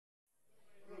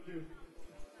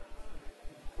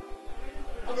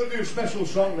I'm going to do a special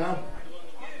song now.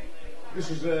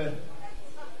 This is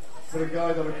for a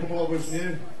guy that a couple of us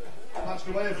knew. Passed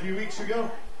away a few weeks ago.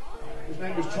 His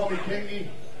name was Tommy Kingy.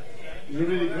 He's a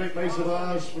really great mate of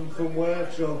ours from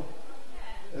work, so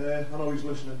I know he's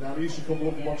listening down. He used to come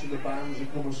up and watching the bands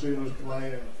and come and see us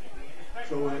play.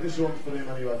 So this one's for him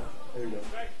anyway. Here we go.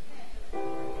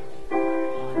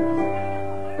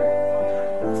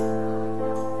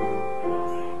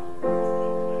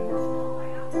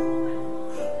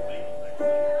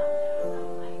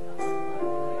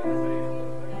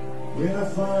 When I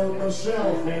find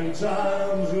myself in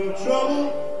times of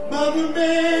trouble, Mother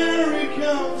Mary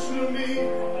comes to me,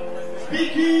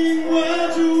 speaking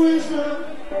words of wisdom,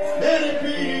 let it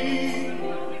be.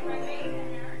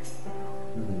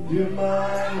 In my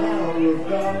hour of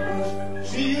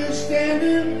darkness, she is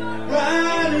standing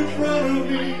right in front of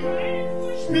me,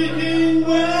 speaking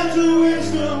words of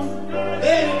wisdom,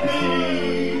 let it be.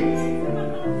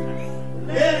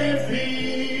 Let it be,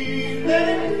 let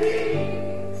it be,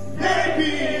 let it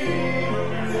be,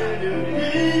 let it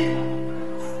be.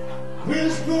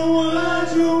 Whisper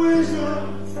words of wisdom,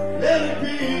 let it be.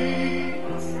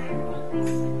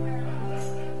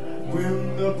 When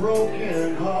the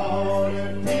broken heart